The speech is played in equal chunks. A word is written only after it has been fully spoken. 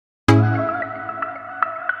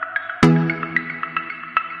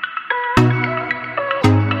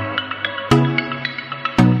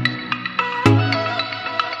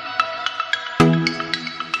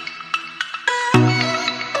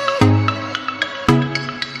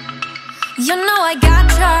You know I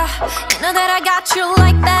gotcha, you know that I got you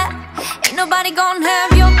like that. Ain't nobody gonna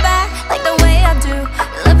have your back like the way I do.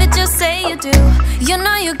 You love it, just say you do. You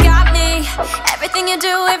know you got me. Everything you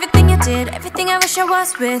do, everything you did, everything I wish I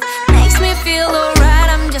was with makes me feel alright,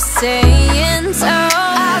 I'm just saying. So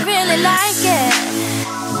I really like it.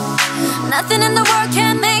 Nothing in the world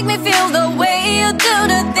can make me feel the way you do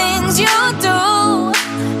the things you do.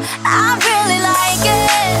 I really like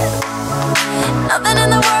it. Nothing in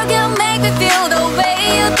the world can